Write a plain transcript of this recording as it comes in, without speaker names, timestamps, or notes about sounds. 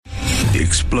The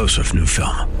explosive new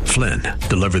film, Flynn,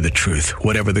 deliver the truth,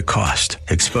 whatever the cost,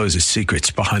 exposes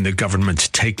secrets behind the government's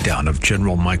takedown of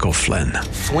General Michael Flynn.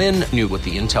 Flynn knew what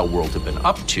the intel world had been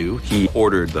up to. He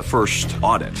ordered the first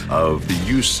audit of the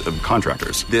use of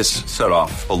contractors. This set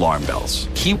off alarm bells.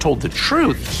 He told the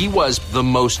truth. He was the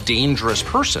most dangerous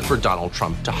person for Donald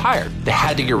Trump to hire. They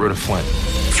had to get rid of Flynn.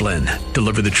 Flynn,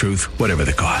 deliver the truth, whatever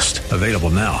the cost. Available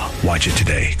now. Watch it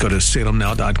today. Go to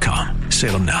salemnow.com.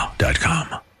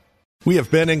 salemnow.com. We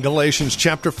have been in Galatians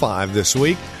chapter 5 this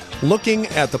week, looking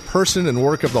at the person and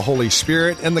work of the Holy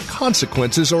Spirit and the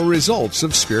consequences or results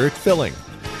of Spirit filling.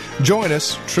 Join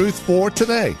us. Truth for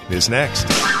Today is next.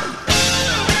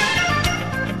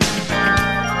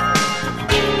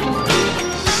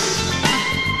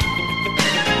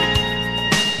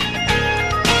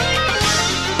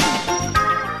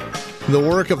 The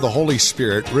work of the Holy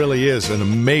Spirit really is an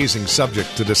amazing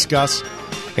subject to discuss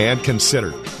and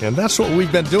consider. And that's what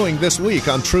we've been doing this week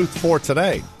on Truth for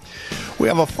Today. We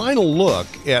have a final look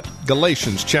at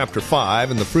Galatians chapter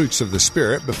 5 and the fruits of the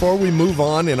Spirit before we move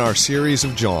on in our series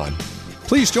of John.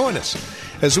 Please join us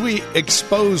as we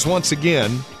expose once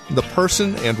again the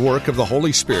person and work of the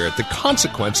Holy Spirit, the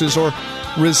consequences or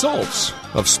results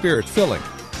of Spirit filling.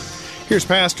 Here's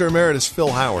Pastor Emeritus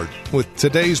Phil Howard with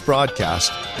today's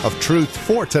broadcast of Truth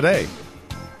for Today.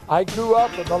 I grew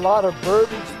up with a lot of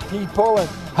burdens, people, and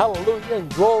hallelujah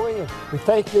and glory, and we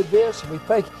thank you this, and we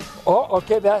thank,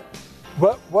 that.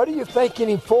 What are you thanking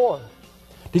Him for?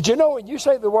 Did you know when you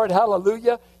say the word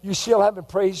hallelujah, you still haven't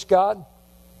praised God?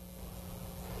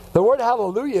 The word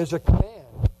hallelujah is a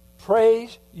command.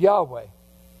 Praise Yahweh.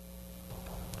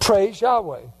 Praise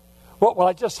Yahweh. Well,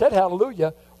 I just said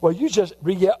hallelujah. Well, you just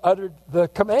re-uttered the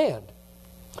command.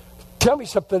 Tell me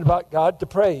something about God to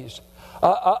praise.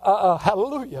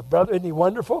 Hallelujah, brother. Isn't He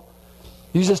wonderful?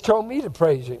 You just told me to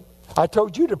praise Him. I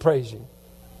told you to praise Him.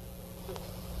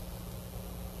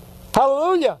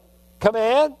 Hallelujah.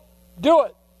 Command. Do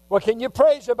it. What can you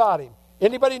praise about Him?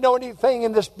 Anybody know anything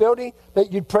in this building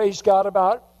that you'd praise God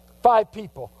about? 5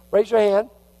 people. Raise your hand.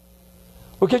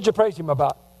 What could you praise Him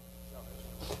about?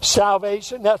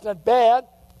 Salvation. That's not bad.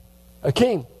 A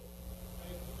king.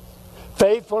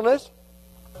 Faithfulness.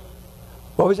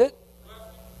 What was it?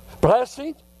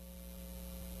 Blessing.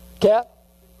 Cat.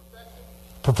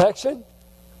 Perfection.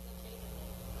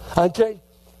 Unchanged.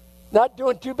 Not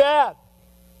doing too bad.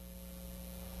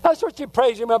 That's what you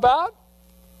praise Him about.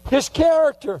 His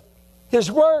character.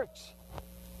 His works.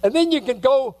 And then you can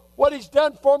go, what He's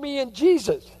done for me in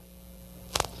Jesus.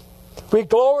 We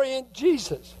glory in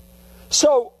Jesus.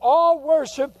 So all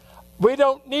worship, we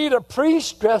don't need a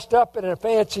priest dressed up in a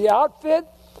fancy outfit.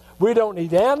 We don't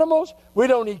need animals. We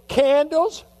don't need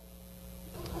candles.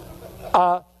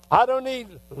 I don't need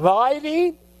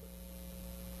lighting.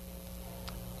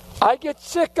 I get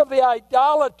sick of the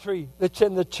idolatry that's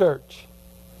in the church.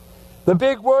 The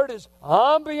big word is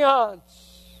ambiance.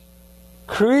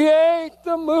 Create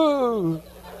the mood.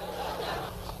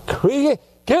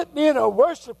 Get me in a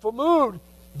worshipful mood.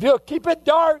 If you'll keep it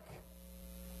dark,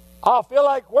 I'll feel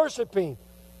like worshiping.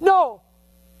 No,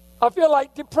 I feel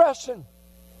like depression.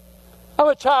 I'm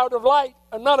a child of light.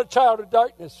 I'm not a child of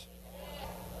darkness.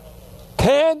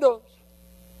 Candles.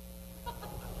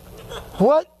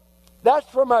 What? That's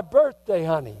for my birthday,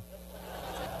 honey.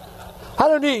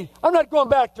 I'm not going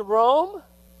back to Rome.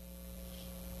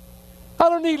 I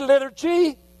don't need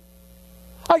liturgy.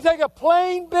 I can take a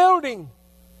plain building.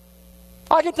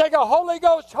 I can take a Holy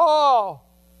Ghost hall.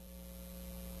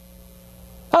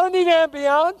 I don't need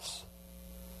ambiance.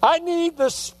 I need the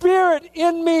Spirit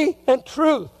in me and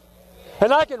truth.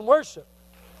 And I can worship.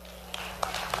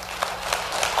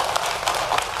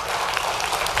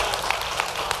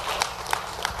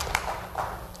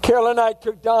 Carol and I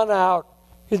took Donna out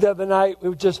the other night.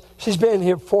 She's been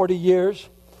here 40 years.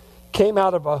 Came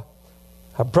out of a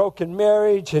broken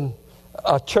marriage and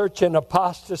a church in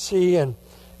apostasy. And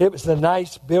it was the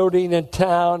nice building in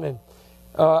town. And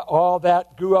all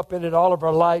that, grew up in it all of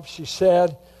her life, she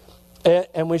said.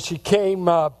 And when she came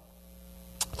to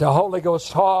Holy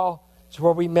Ghost Hall, it's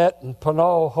where we met in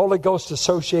Pinole, Holy Ghost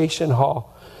Association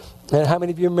Hall. And how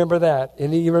many of you remember that?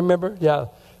 Any of you remember? Yeah,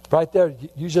 right there.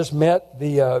 You just met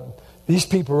these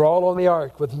people were all on the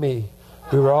ark with me.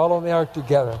 We were all on the ark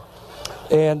together.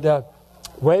 And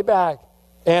way back.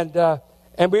 And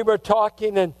we were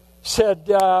talking and said,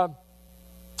 Donna,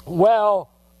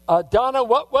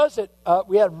 what was it?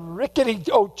 We had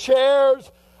rickety old chairs.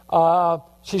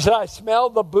 She said, I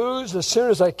smelled the booze as soon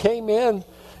as I came in.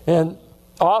 And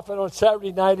Often on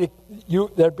Saturday night,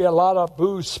 there'd be a lot of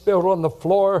booze spilled on the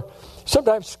floor.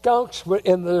 Sometimes skunks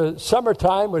in the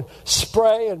summertime would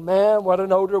spray, and man, what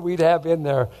an odor we'd have in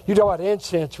there. You know what,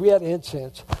 incense. We had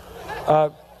incense.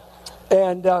 And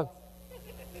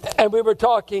we were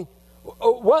talking,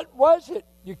 what was it?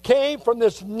 You came from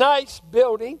this nice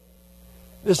building,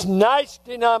 this nice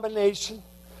denomination,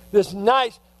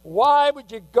 why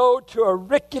would you go to a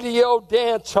rickety old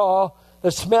dance hall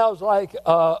that smells like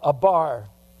a bar?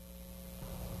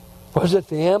 Was it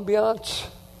the ambiance?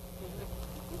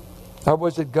 Or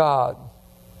was it God?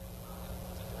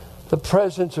 The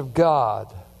presence of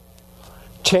God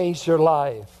changed her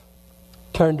life,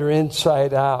 turned her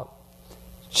inside out,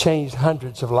 changed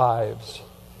hundreds of lives.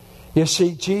 You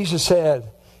see, Jesus said,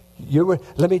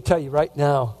 let me tell you right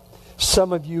now,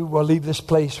 some of you will leave this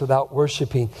place without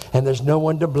worshiping, and there's no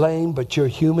one to blame but your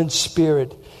human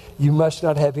spirit. You must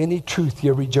not have any truth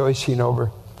you're rejoicing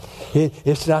over.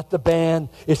 It's not the band.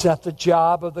 It's not the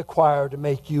job of the choir to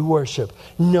make you worship.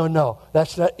 No.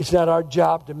 It's not our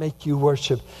job to make you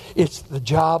worship. It's the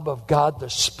job of God, the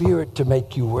Spirit, to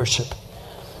make you worship.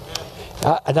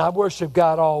 And I worship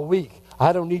God all week.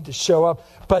 I don't need to show up.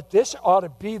 But this ought to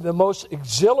be the most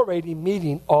exhilarating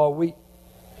meeting all week.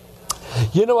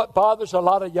 You know what bothers a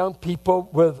lot of young people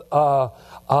with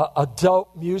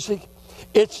adult music?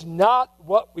 It's not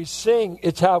what we sing,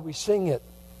 it's how we sing it.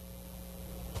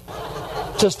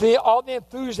 Just all the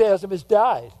enthusiasm has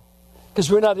died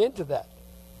because we're not into that.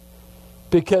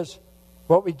 Because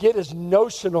what we get is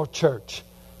notional church.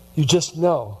 You just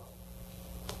know.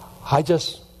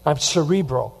 I'm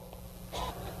cerebral.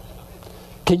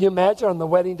 Can you imagine on the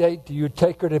wedding day, do you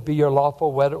take her to be your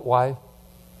lawful wedded wife?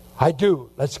 I do.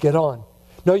 Let's get on.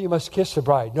 No, you must kiss the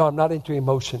bride. No, I'm not into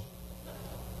emotion.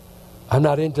 I'm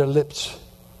not into lips.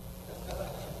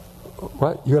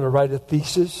 What? You're going to write a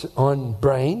thesis on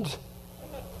brains?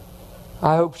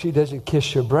 I hope she doesn't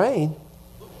kiss your brain.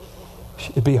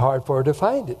 It'd be hard for her to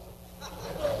find it.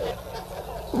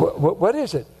 What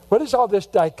is it? What is all this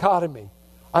dichotomy?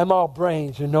 I'm all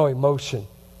brains and no emotion.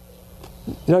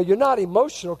 You know, you're not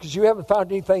emotional because you haven't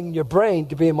found anything in your brain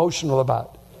to be emotional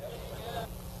about.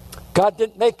 God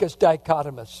didn't make us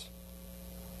dichotomous.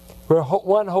 We're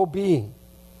one whole being.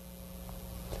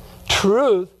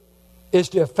 Truth is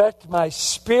to affect my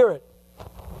spirit.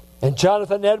 And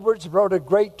Jonathan Edwards wrote a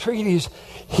great treatise.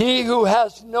 He who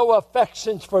has no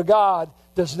affections for God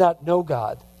does not know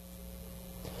God.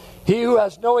 He who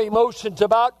has no emotions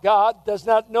about God does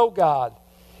not know God.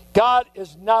 God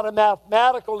is not a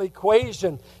mathematical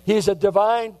equation. He's a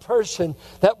divine person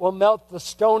that will melt the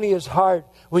stoniest heart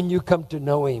when you come to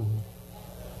know Him.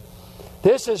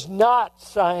 This is not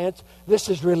science. This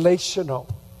is relational.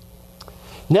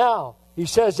 Now, he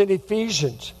says in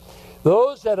Ephesians,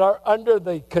 those that are under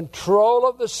the control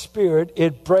of the Spirit,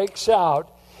 it breaks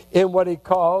out in what he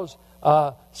calls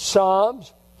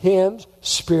psalms, hymns,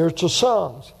 spiritual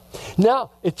songs.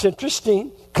 Now, it's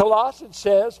interesting. Colossians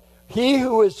says, he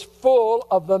who is full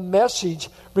of the message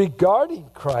regarding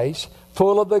Christ,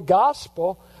 full of the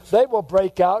gospel, they will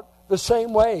break out the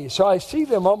same way. So I see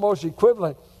them almost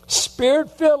equivalent.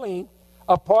 Spirit-filling,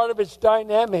 a part of its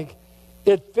dynamic,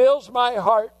 it fills my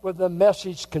heart with the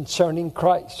message concerning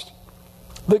Christ,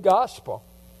 the gospel.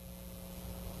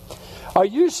 Are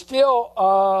you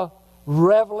still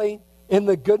reveling in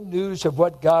the good news of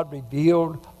what God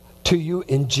revealed to you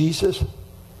in Jesus?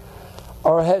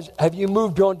 Or have you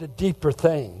moved on to deeper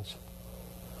things?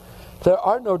 There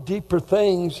are no deeper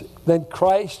things than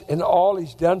Christ and all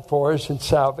He's done for us in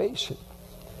salvation.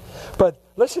 But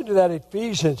listen to that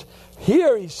Ephesians.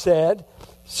 Here he said,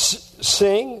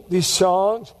 sing these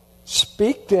songs,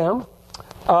 speak them.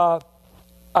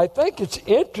 I think it's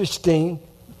interesting.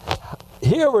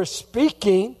 Here we're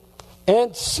speaking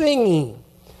and singing.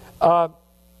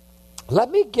 Let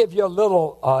me give you a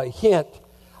little hint.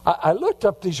 I looked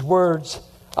up these words.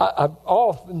 I've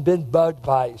often been bugged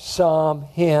by psalm,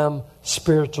 hymn,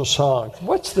 spiritual song.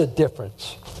 What's the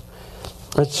difference?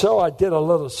 And so I did a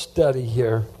little study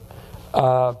here.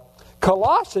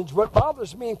 Colossians, what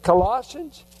bothers me in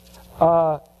Colossians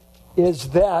is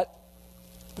that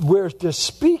we're to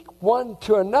speak one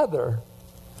to another.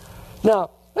 Now,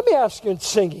 let me ask you in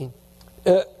singing.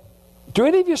 Do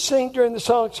any of you sing during the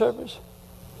song service?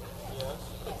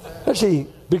 Let's see,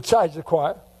 besides the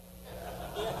choir.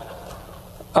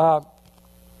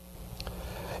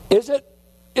 Is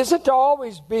it to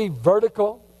always be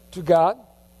vertical to God?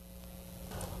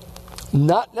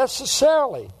 Not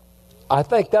necessarily. I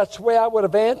think that's the way I would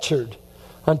have answered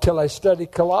until I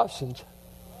studied Colossians.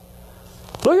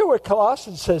 Look at what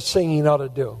Colossians says singing ought to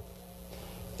do.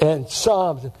 And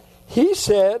Psalms. He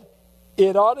said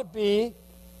it ought to be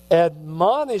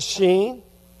admonishing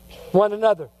one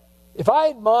another. If I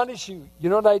admonish you, you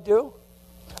know what I do?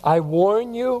 I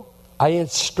warn you. I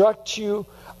instruct you.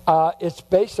 It's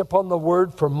based upon the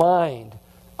word for mind.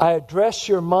 I address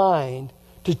your mind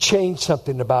to change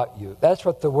something about you. That's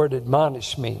what the word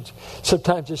admonish means.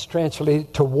 Sometimes it's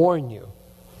translated to warn you.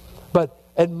 But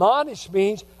admonish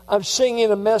means I'm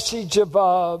singing a message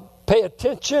of pay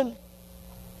attention,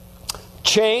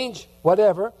 change,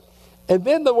 whatever. And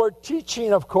then the word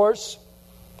teaching, of course,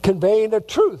 conveying the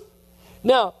truth.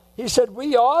 Now, he said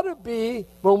we ought to be,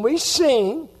 when we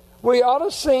sing, we ought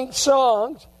to sing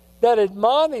songs that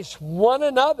admonish one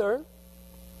another.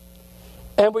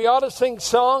 And we ought to sing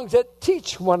songs that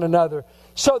teach one another.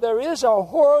 So there is a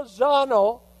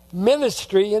horizontal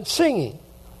ministry in singing.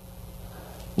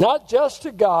 Not just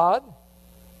to God.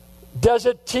 Does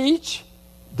it teach?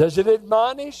 Does it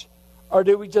admonish? Or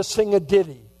do we just sing a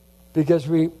ditty because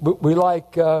we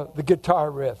like the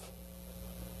guitar riff?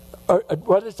 Or,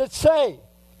 what does it say?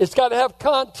 It's got to have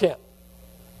content.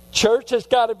 Church has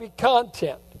got to be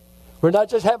content. We're not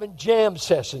just having jam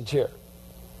sessions here.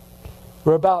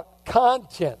 We're about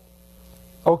content.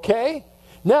 Okay?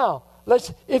 Now,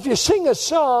 if you sing a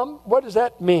psalm, what does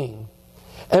that mean?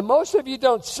 And most of you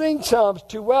don't sing psalms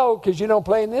too well because you don't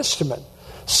play an instrument.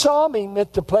 Psalming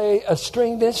meant to play a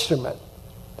stringed instrument.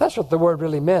 That's what the word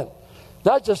really meant.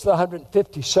 Not just the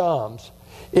 150 psalms.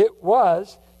 It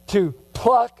was to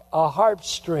pluck a harp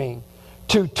string,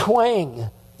 to twang.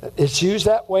 It's used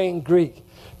that way in Greek.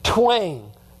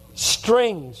 Twang,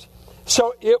 strings.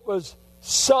 So it was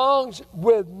songs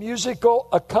with musical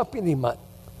accompaniment.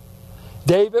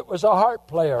 David was a harp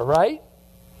player, right?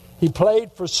 He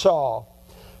played for Saul.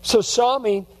 So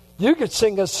psalming, you could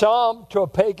sing a psalm to a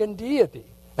pagan deity,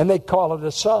 and they'd call it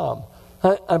a psalm.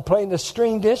 I'm playing a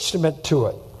stringed instrument to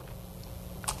it.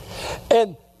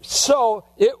 And so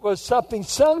it was something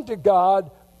sung to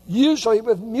God, usually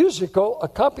with musical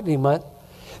accompaniment.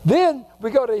 Then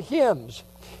we go to hymns.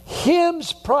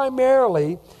 Hymns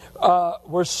primarily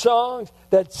were songs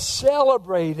that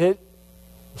celebrated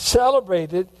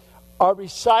or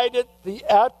recited the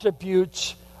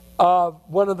attributes of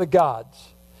one of the gods.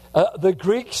 The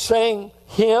Greeks sang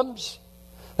hymns.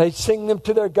 They'd sing them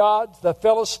to their gods. The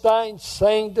Philistines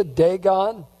sang to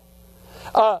Dagon.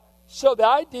 So the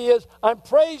idea is, I'm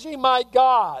praising my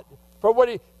God for what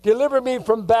he delivered me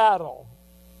from battle.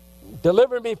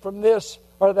 Deliver me from this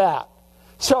or that.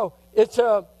 So it's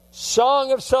a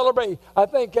song of celebration. I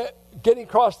think getting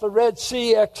across the Red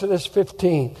Sea, Exodus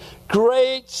 15.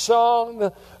 Great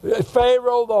song.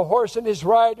 Pharaoh, the horse and his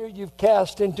rider, you've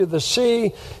cast into the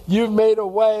sea. You've made a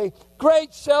way.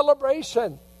 Great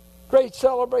celebration. Great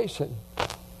celebration.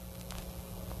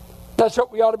 That's what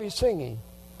we ought to be singing.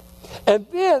 And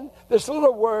then this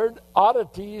little word,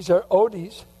 oddities or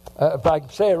odies, if I can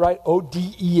say it right,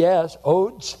 O-D-E-S,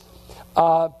 odes,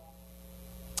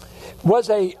 was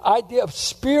an idea of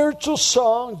spiritual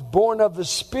songs born of the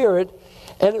Spirit,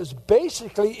 and it was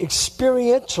basically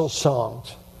experiential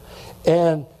songs.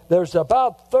 And there's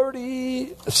about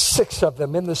 36 of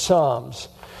them in the Psalms.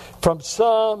 From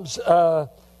Psalms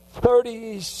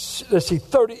 30,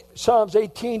 Psalms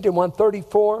 18 to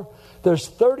 134, there's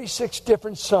 36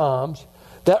 different Psalms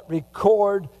that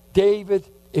record David's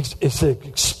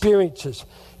experiences.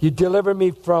 You deliver me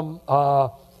from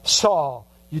Saul.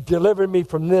 You delivered me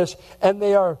from this. And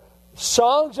they are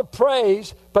songs of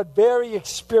praise, but very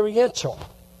experiential.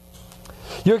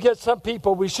 You get some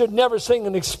people, we should never sing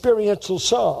an experiential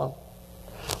song.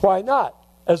 Why not?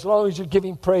 As long as you're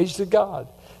giving praise to God.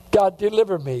 God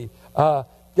delivered me.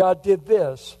 God did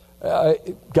this.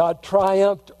 God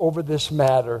triumphed over this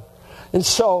matter. And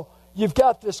so you've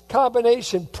got this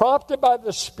combination prompted by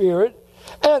the Spirit.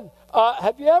 And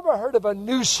have you ever heard of a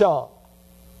new song?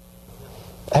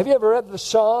 Have you ever read the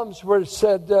Psalms where it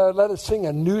said, let us sing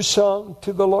a new song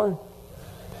to the Lord?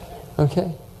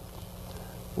 Okay.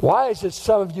 Why is it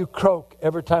some of you croak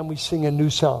every time we sing a new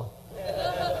song?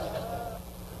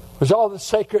 Was all the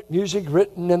sacred music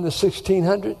written in the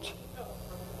 1600s?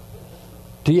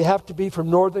 Do you have to be from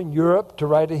Northern Europe to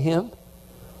write a hymn?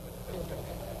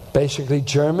 Basically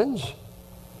Germans.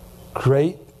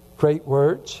 Great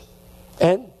words.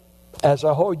 And as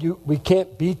a whole, we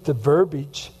can't beat the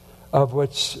verbiage of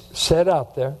what's said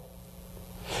out there.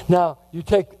 Now,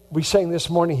 we sang this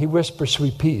morning, He Whispers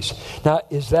Sweet Peace. Now,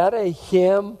 is that a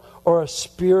hymn or a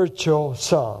spiritual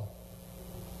song?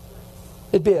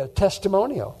 It'd be a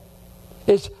testimonial.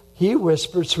 It's He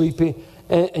Whispers Sweet Peace.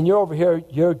 And you're over here,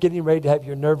 you're getting ready to have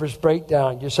your nervous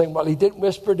breakdown. You're saying, well, He didn't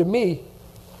whisper to me.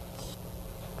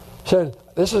 So,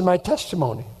 this is my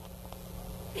testimony.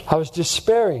 I was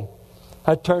despairing.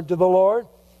 I turned to the Lord,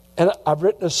 And I've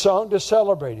written a song to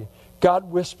celebrate it. God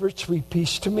whispered sweet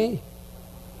peace to me.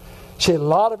 See, a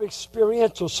lot of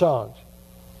experiential songs.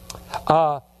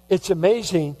 It's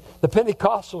amazing. The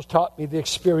Pentecostals taught me the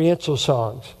experiential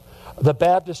songs. The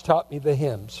Baptists taught me the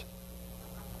hymns.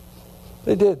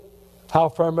 They did. How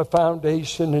Firm a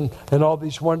Foundation and all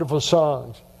these wonderful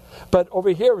songs. But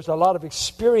over here was a lot of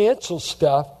experiential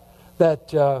stuff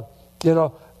that,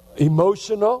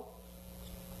 emotional.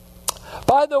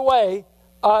 By the way,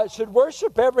 should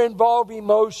worship ever involve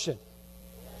emotion?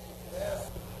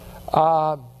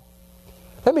 Let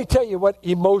me tell you what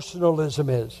emotionalism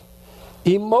is.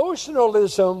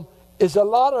 Emotionalism is a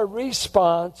lot of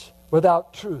response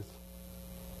without truth.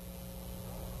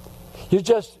 You're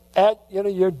just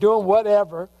you're doing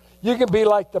whatever. You can be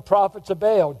like the prophets of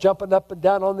Baal, jumping up and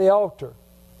down on the altar.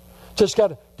 Just got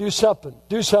to do something.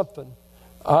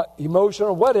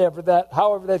 Emotional,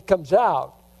 however that comes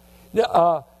out.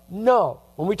 No.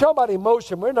 When we talk about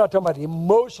emotion, we're not talking about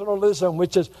emotionalism,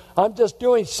 which is, I'm just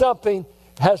doing something,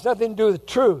 has nothing to do with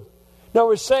truth. No,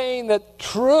 we're saying that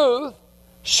truth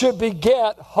should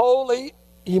beget holy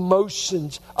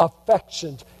emotions,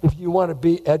 affections, if you want to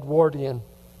be Edwardian.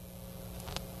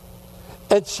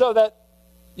 And so that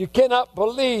you cannot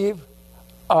believe,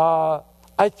 I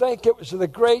think it was the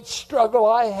great struggle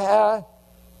I had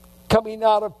coming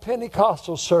out of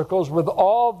Pentecostal circles with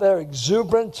all their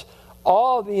exuberance,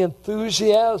 all the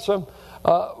enthusiasm,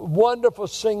 wonderful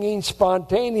singing,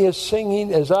 spontaneous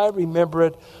singing as I remember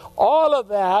it, all of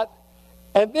that.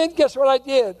 And then guess what I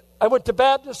did? I went to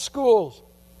Baptist schools.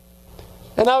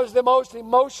 And I was the most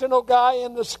emotional guy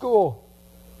in the school.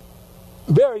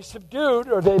 Very subdued,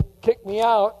 or they'd kick me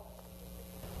out.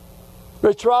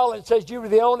 Rich Rollins says you were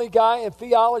the only guy in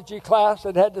theology class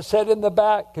that had to sit in the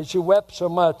back because you wept so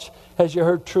much as you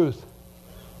heard truth.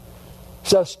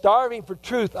 So starving for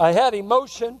truth. I had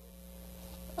emotion.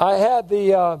 I had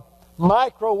the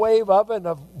microwave oven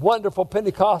of wonderful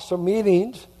Pentecostal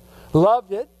meetings.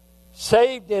 Loved it.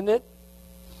 Saved in it.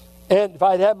 And if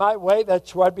I'd had my way,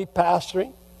 that's where I'd be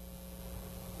pastoring.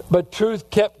 But truth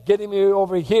kept getting me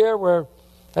over here where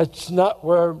that's not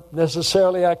where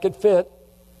necessarily I could fit.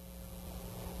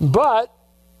 But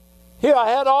here I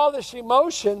had all this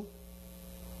emotion.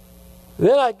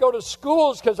 Then I'd go to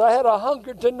schools because I had a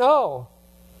hunger to know.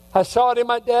 I saw it in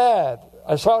my dad.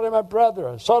 I saw it in my brother.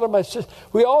 I saw it in my sister.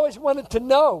 We always wanted to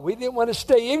know. We didn't want to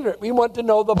stay ignorant. We wanted to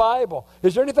know the Bible.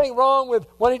 Is there anything wrong with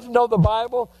wanting to know the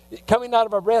Bible coming out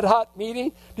of a red-hot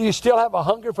meeting? Do you still have a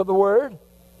hunger for the Word?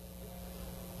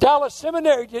 Dallas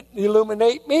Seminary didn't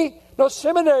illuminate me. No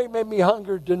seminary made me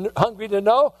hungry to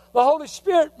know. The Holy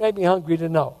Spirit made me hungry to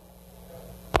know.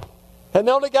 And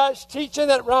the only guys teaching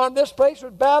that around this place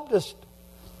was Baptist.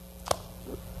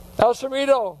 El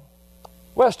Cerrito,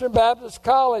 Western Baptist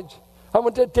College. I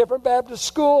went to different Baptist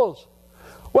schools.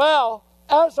 Well,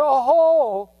 as a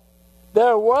whole,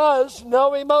 there was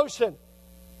no emotion.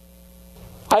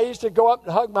 I used to go up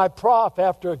and hug my prof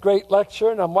after a great lecture,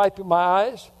 and I'm wiping my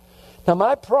eyes. Now,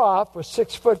 my prof was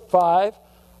 6'5",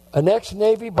 an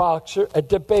ex-Navy boxer, a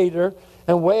debater,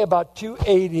 and weighed about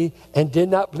 280, and did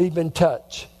not believe in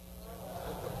touch.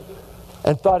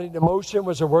 And thought an emotion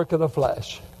was a work of the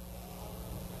flesh.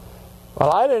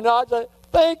 Well, I didn't know. I said,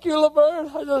 thank you,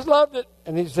 Laverne. I just loved it.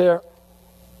 And he's there.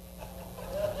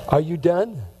 Are you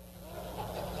done?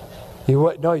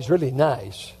 No, he's really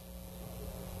nice.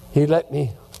 He let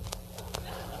me.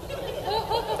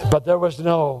 But there was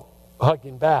no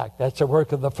hugging back. That's a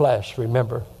work of the flesh,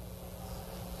 remember.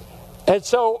 And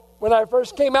so when I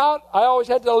first came out, I always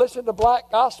had to listen to black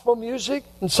gospel music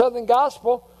and southern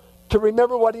gospel to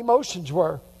remember what emotions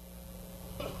were.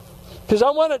 Because I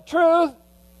wanted truth,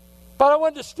 but I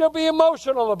wanted to still be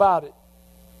emotional about it.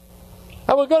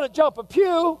 I was going to jump a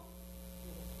pew,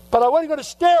 but I wasn't going to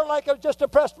stare like I was just a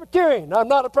Presbyterian. I'm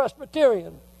not a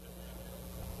Presbyterian.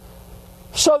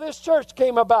 So this church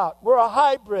came about. We're a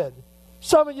hybrid.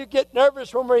 Some of you get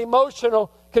nervous when we're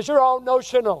emotional because you're all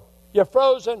notional. You're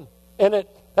frozen in it.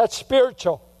 That's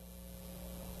spiritual.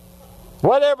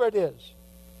 Whatever it is,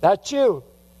 that's you.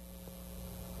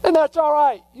 And that's all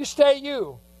right. You stay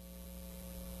you.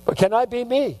 But can I be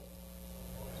me?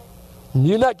 And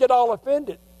you not get all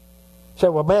offended. Say,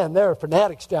 well, man, there are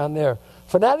fanatics down there.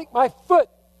 Fanatic, my foot.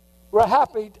 We're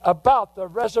happy about the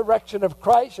resurrection of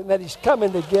Christ and that He's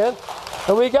coming again.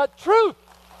 And we got truth.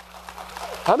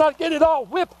 I'm not getting it all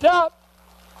whipped up.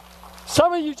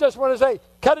 Some of you just want to say,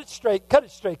 cut it straight, cut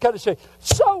it straight, cut it straight.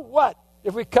 So what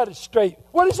if we cut it straight?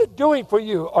 What is it doing for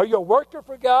you? Are you a worker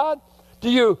for God? Do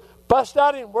you bust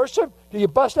out in worship? Do you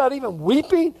bust out even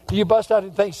weeping? Do you bust out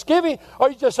in thanksgiving? Or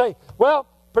you just say, well,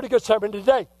 pretty good sermon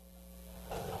today.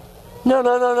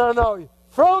 No.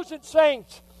 Frozen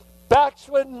saints,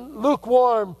 backslidden,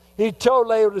 lukewarm, he told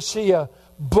Laodicea,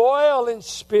 boil in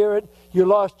spirit. You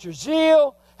lost your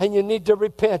zeal, and you need to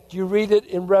repent. You read it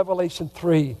in Revelation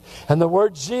 3. And the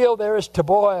word zeal there is to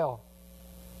boil.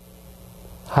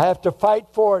 I have to fight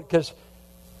for it because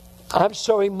I'm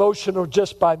so emotional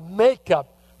just by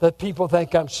makeup that people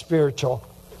think I'm spiritual.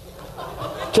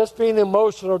 Just being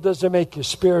emotional doesn't make you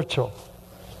spiritual.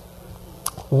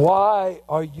 Why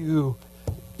are you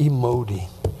emoting?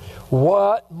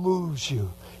 What moves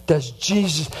you? Does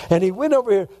Jesus... And he went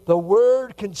over here, the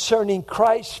word concerning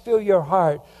Christ fill your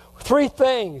heart. 3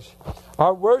 things.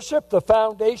 Our worship, the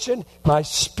foundation, my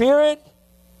spirit,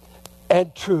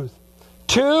 and truth.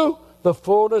 2, the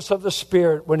fullness of the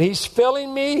Spirit. When he's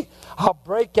filling me, I'll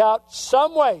break out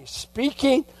some way,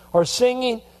 speaking or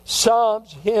singing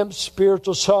psalms, hymns,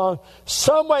 spiritual song.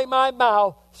 Some way my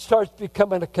mouth starts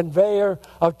becoming a conveyor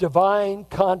of divine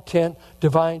content,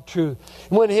 divine truth.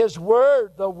 When his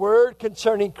word, the word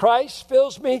concerning Christ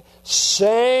fills me,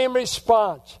 same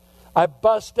response. I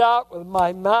bust out with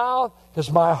my mouth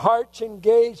because my heart's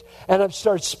engaged, and I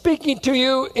start speaking to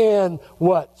you in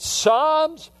what?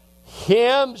 Psalms,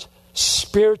 hymns,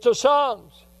 spiritual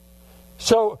songs.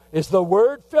 So is the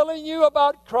word filling you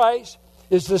about Christ?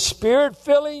 Is the Spirit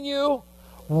filling you?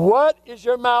 What is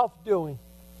your mouth doing?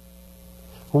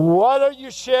 What are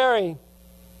you sharing?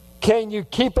 Can you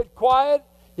keep it quiet?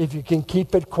 If you can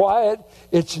keep it quiet,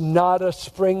 it's not a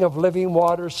spring of living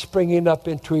water springing up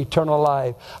into eternal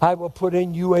life. I will put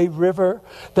in you a river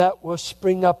that will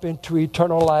spring up into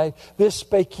eternal life. This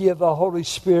spake he of the Holy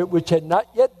Spirit, which had not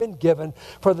yet been given,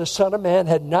 for the Son of Man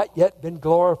had not yet been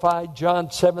glorified. John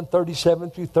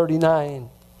 7:37 through 39.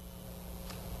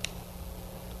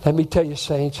 Let me tell you,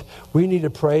 saints, we need to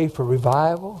pray for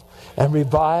revival and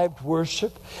revived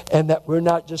worship, and that we're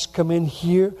not just coming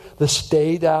here the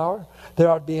staid hour. There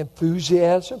ought to be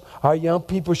enthusiasm. Our young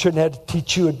people shouldn't have to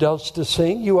teach you adults to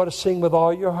sing. You ought to sing with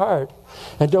all your heart.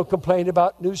 And don't complain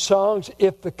about new songs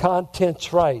if the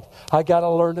content's right. I got to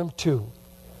learn them too.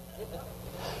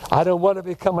 I don't want to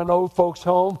become an old folks'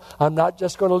 home. I'm not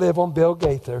just going to live on Bill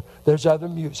Gaither. There's other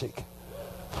music.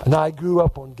 And I grew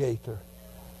up on Gaither.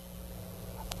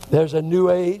 There's a new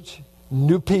age,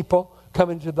 new people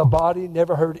coming to the body.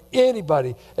 Never heard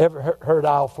anybody ever heard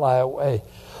I'll Fly Away.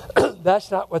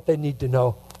 That's not what they need to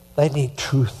know. They need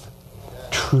truth.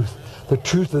 Truth. The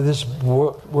truth of this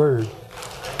word.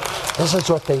 This is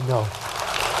what they know.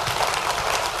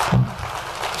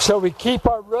 So we keep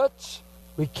our roots.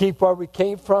 We keep where we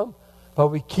came from. But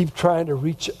we keep trying to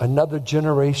reach another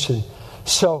generation.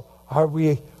 So are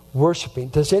we worshiping?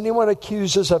 Does anyone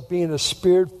accuse us of being a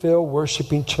Spirit-filled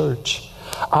worshiping church?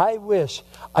 I wish.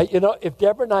 If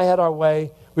Deborah and I had our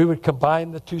way, we would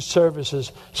combine the 2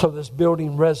 services so this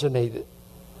building resonated.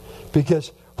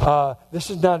 Because this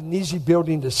is not an easy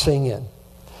building to sing in.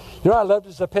 You know what I loved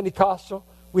as a Pentecostal?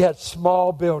 We had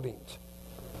small buildings.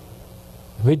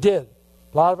 We did.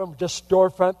 A lot of them were just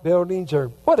storefront buildings or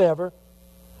whatever.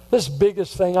 This is the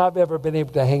biggest thing I've ever been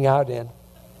able to hang out in.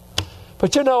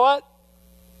 But you know what?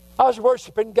 I was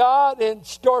worshiping God in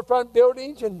storefront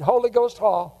buildings and Holy Ghost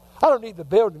Hall. I don't need the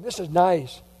building. This is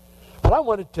nice. But I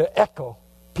wanted to echo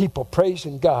people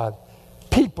praising God.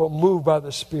 People moved by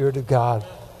the Spirit of God.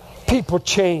 People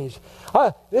changed.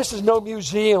 This is no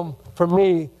museum for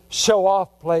me,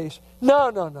 show-off place.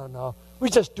 No. We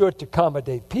just do it to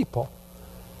accommodate people.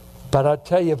 But I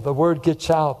tell you, if the word gets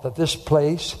out that this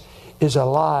place is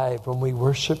alive when we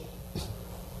worship,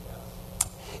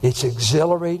 it's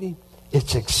exhilarating,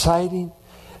 it's exciting,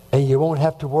 and you won't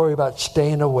have to worry about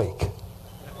staying awake.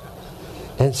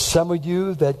 And some of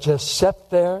you that just sat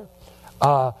there,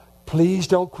 please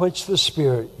don't quench the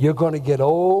Spirit. You're going to get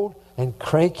old and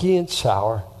cranky and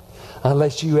sour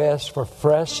unless you ask for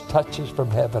fresh touches from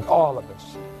heaven. All of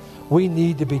us. We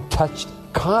need to be touched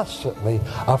constantly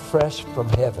afresh from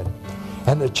heaven.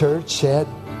 And the church said,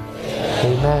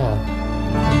 Amen.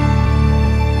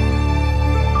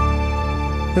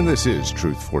 And this is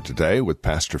Truth for Today with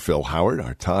Pastor Phil Howard.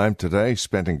 Our time today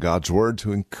spent in God's Word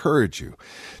to encourage you,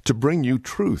 to bring you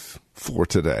truth for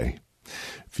today.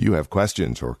 If you have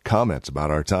questions or comments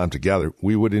about our time together,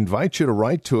 we would invite you to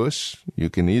write to us. You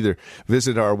can either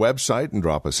visit our website and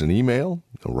drop us an email,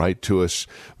 write to us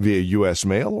via U.S.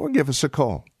 mail, or give us a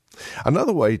call.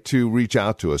 Another way to reach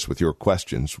out to us with your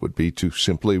questions would be to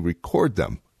simply record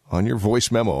them on your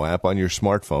voice memo app on your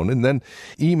smartphone and then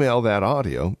email that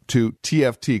audio to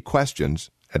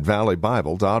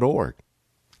tftquestions@valleybible.org.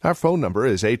 Our phone number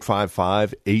is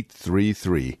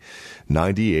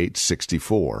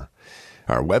 855-833-9864.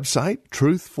 Our website,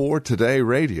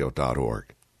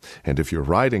 truthfortodayradio.org. And if you're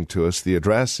writing to us, the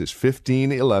address is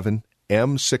 1511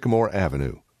 M. Sycamore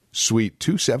Avenue, Suite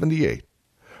 278,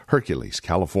 Hercules,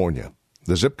 California.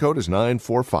 The zip code is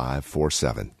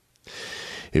 94547.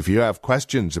 If you have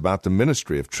questions about the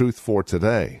ministry of Truth for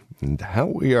Today and how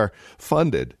we are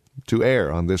funded to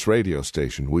air on this radio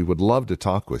station, we would love to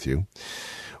talk with you.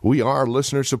 We are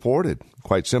listener-supported,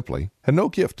 quite simply, and no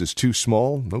gift is too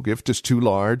small, no gift is too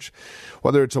large.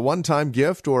 Whether it's a one-time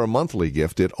gift or a monthly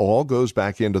gift, it all goes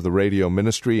back into the radio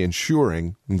ministry,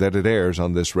 ensuring that it airs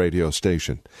on this radio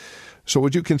station. So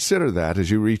would you consider that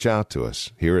as you reach out to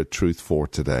us here at Truth for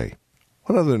Today?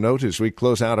 One other note as we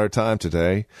close out our time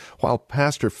today, while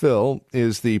Pastor Phil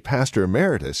is the pastor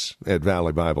emeritus at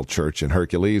Valley Bible Church in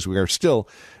Hercules, we are still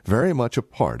very much a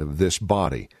part of this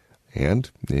body.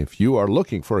 And if you are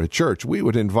looking for a church, we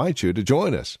would invite you to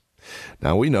join us.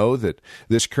 Now, we know that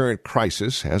this current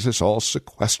crisis has us all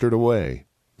sequestered away.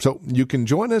 So you can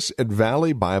join us at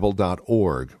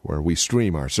valleybible.org, where we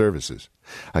stream our services.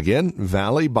 Again,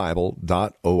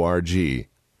 valleybible.org.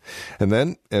 And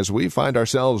then, as we find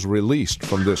ourselves released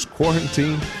from this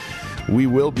quarantine, we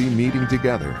will be meeting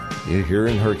together here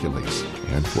in Hercules.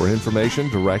 And for information,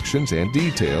 directions, and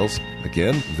details,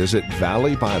 again, visit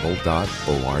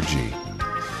valleybible.org.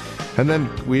 And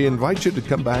then we invite you to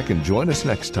come back and join us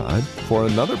next time for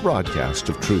another broadcast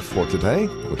of Truth for Today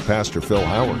with Pastor Phil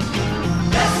Howard.